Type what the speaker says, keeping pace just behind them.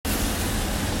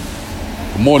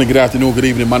Good morning, good afternoon, good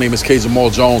evening. My name is K.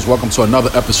 Jamal Jones. Welcome to another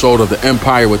episode of The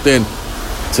Empire Within.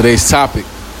 Today's topic,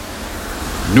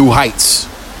 new heights.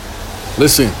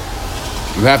 Listen,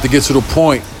 you have to get to the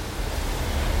point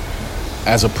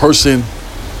as a person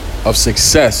of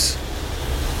success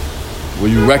where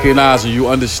you recognize and you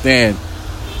understand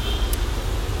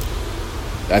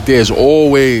that there's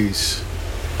always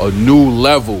a new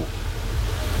level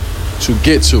to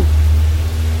get to.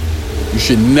 You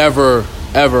should never,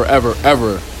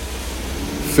 ever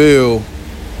feel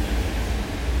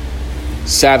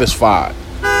satisfied.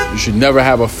 You should never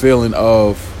have a feeling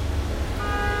of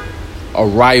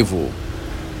arrival.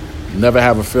 Never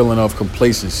have a feeling of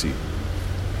complacency.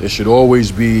 There should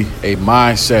always be a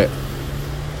mindset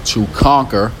to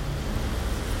conquer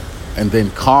and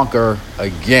then conquer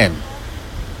again.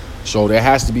 So there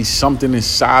has to be something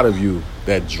inside of you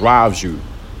that drives you.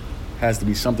 Has to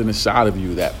be something inside of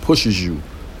you that pushes you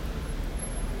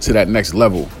to that next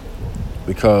level.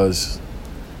 Because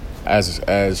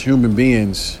as human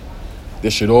beings, there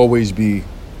should always be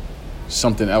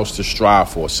something else to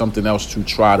strive for, something else to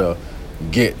try to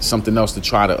get, something else to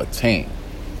try to attain.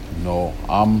 You know,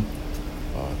 I'm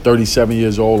 37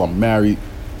 years old. I'm married.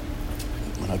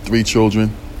 I have 3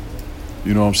 children.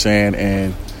 You know what I'm saying?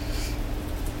 And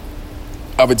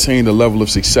I've attained a level of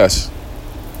success.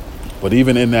 But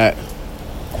even in that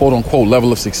quote-unquote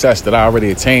level of success that I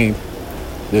already attained,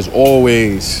 there's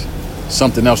always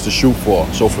something else to shoot for.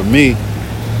 So for me,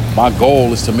 my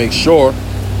goal is to make sure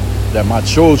that my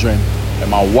children and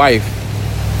my wife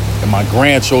and my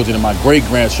grandchildren and my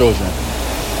great-grandchildren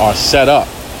are set up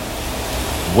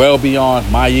well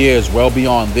beyond my years, well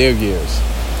beyond their years.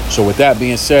 So with that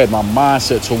being said, my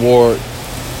mindset toward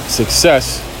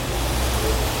success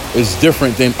is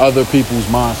different than other people's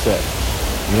mindset.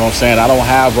 You know what I'm saying? I don't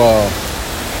have a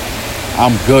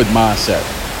I'm good mindset.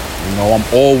 You know, I'm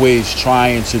always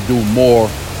trying to do more.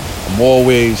 I'm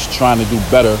always trying to do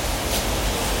better.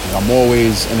 And I'm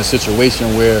always in a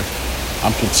situation where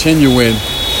I'm continuing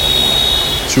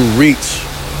to reach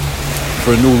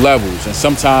for new levels. And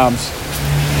sometimes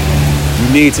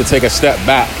you need to take a step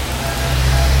back,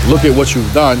 look at what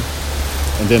you've done,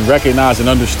 and then recognize and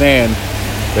understand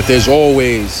that there's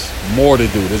always more to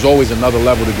do. There's always another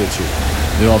level to get to.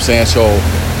 You know what I'm saying? So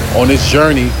on this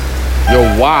journey, your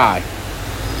why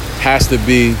has to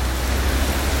be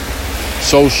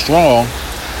so strong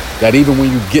that even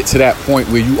when you get to that point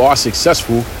where you are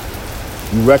successful,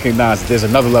 you recognize that there's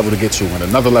another level to get to and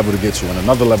another level to get to and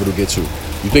another level to get to.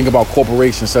 You think about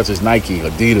corporations such as Nike,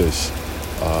 Adidas,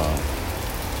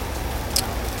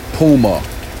 Puma.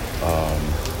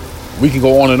 We can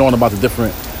go on and on about the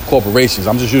different corporations.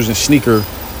 I'm just using sneaker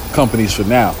companies for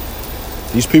now.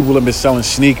 These people have been selling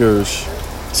sneakers,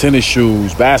 tennis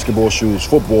shoes, basketball shoes,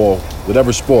 football,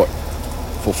 whatever sport,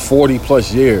 for 40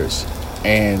 plus years.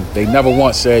 And they never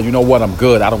once said, you know what, I'm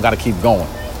good. I don't got to keep going.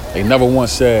 They never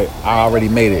once said, I already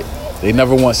made it. They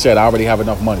never once said, I already have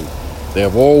enough money. They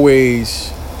have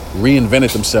always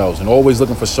reinvented themselves and always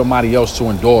looking for somebody else to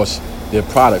endorse their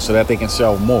product so that they can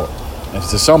sell more. And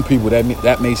to some people,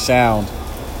 that may sound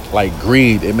like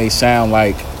greed. It may sound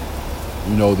like,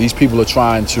 you know, these people are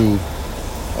trying to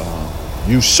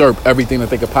usurp everything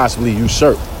that they could possibly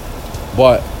usurp.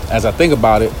 But as I think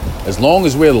about it, as long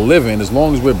as we're living, as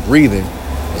long as we're breathing,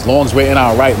 as long as we're in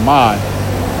our right mind,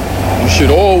 you should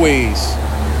always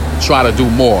try to do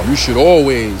more. You should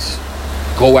always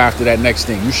go after that next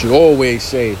thing. You should always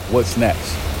say, what's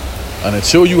next? And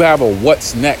until you have a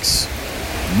what's next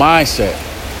mindset,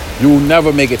 you will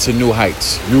never make it to new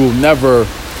heights. You will never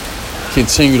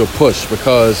continue to push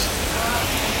because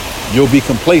you'll be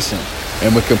complacent.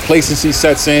 And when complacency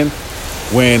sets in,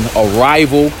 when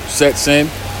arrival sets in,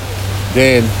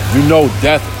 then you know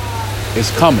death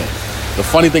is coming. The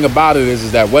funny thing about it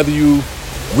is that whether you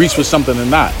reach for something or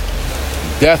not,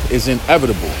 death is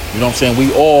inevitable. You know what I'm saying?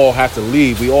 We all have to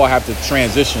leave. We all have to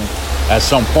transition at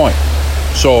some point.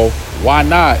 So why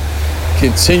not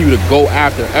continue to go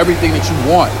after everything that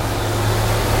you want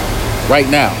right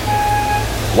now?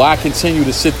 Why continue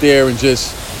to sit there and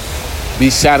just be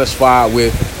satisfied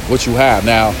with what you have?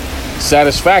 Now,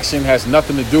 satisfaction has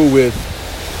nothing to do with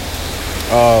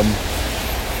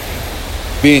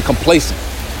being complacent.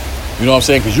 You know what I'm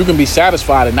saying? Because you can be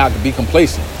satisfied and not be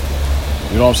complacent.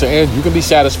 You know what I'm saying? You can be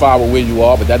satisfied with where you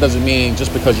are, but that doesn't mean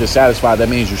just because you're satisfied, that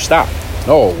means you stop.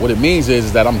 No, what it means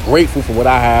is that I'm grateful for what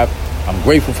I have. I'm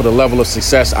grateful for the level of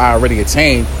success I already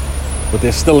attained, but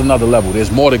there's still another level.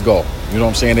 There's more to go. You know what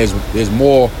I'm saying? There's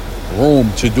more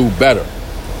room to do better.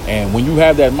 And when you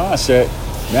have that mindset,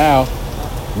 now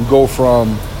you go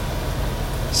from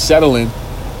settling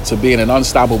to being an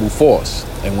unstoppable force.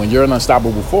 And when you're an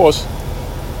unstoppable force,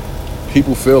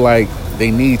 people feel like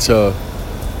they need to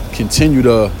continue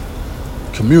to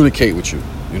communicate with you.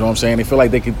 You know what I'm saying? They feel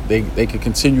like they could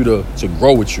continue to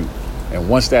grow with you. And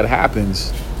once that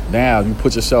happens, now you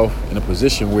put yourself in a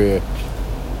position where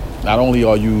not only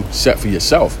are you set for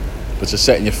yourself, but you're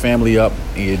setting your family up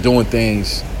and you're doing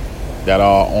things that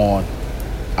are on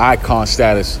icon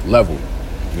status level.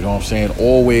 You know what I'm saying?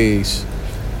 Always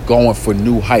going for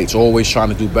new heights, always trying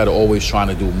to do better, always trying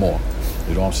to do more.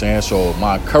 You know what I'm saying? So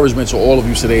my encouragement to all of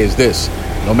you today is this.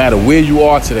 No matter where you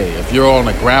are today, if you're on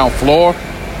the ground floor,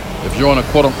 if you're on a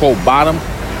quote-unquote bottom,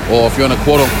 or if you're on a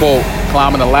quote-unquote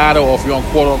climbing the ladder, or if you're on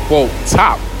quote-unquote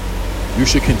top, you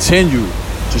should continue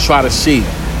to try to see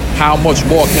how much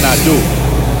more can I do.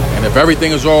 And if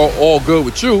everything is all good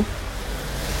with you,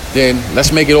 then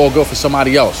let's make it all good for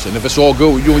somebody else. And if it's all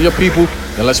good with you and your people,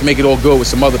 then let's make it all good with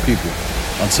some other people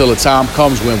until the time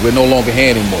comes when we're no longer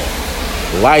here anymore.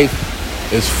 Life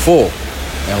is full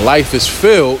and life is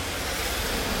filled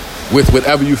with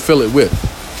whatever you fill it with.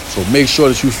 So make sure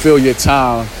that you fill your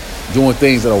time doing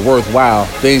things that are worthwhile,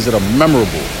 things that are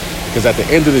memorable. Because at the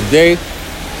end of the day,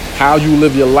 how you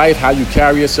live your life, how you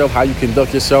carry yourself, how you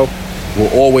conduct yourself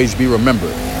will always be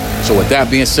remembered. So with that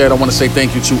being said, I want to say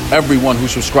thank you to everyone who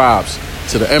subscribes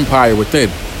to the Empire Within.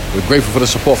 We're grateful for the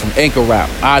support from Anchor Rap,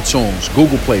 iTunes,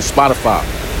 Google Play, Spotify,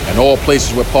 and all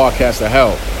places where podcasts are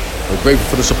held. We're grateful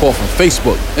for the support from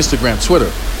Facebook, Instagram,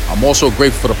 Twitter. I'm also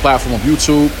grateful for the platform of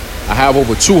YouTube. I have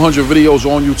over 200 videos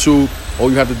on YouTube. All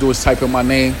you have to do is type in my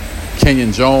name,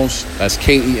 Kenyon Jones. That's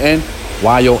Kenyon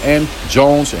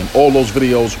Jones, and all those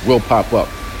videos will pop up.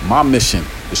 My mission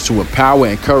is to empower,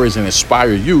 encourage, and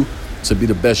inspire you to be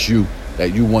the best you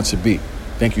that you want to be.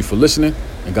 Thank you for listening,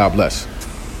 and God bless.